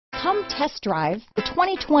Come test drive the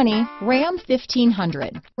 2020 Ram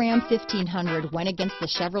 1500. Ram 1500 went against the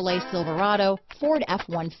Chevrolet Silverado, Ford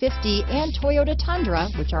F-150, and Toyota Tundra,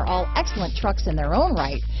 which are all excellent trucks in their own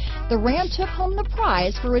right. The Ram took home the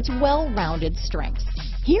prize for its well-rounded strengths.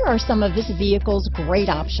 Here are some of this vehicle's great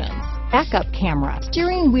options: backup camera,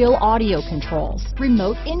 steering wheel audio controls,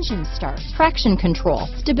 remote engine start, traction control,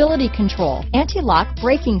 stability control, anti-lock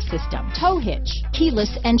braking system, tow hitch,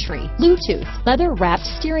 keyless entry, Bluetooth, leather-wrapped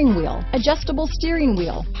steering wheel, adjustable steering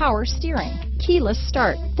wheel, power steering, keyless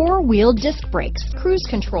start, four-wheel disc brakes, cruise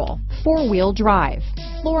control, four-wheel drive,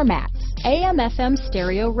 floor mats, AM/FM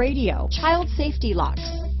stereo radio, child safety locks.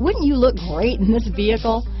 Wouldn't you look great in this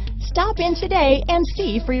vehicle? Stop in today and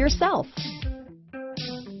see for yourself.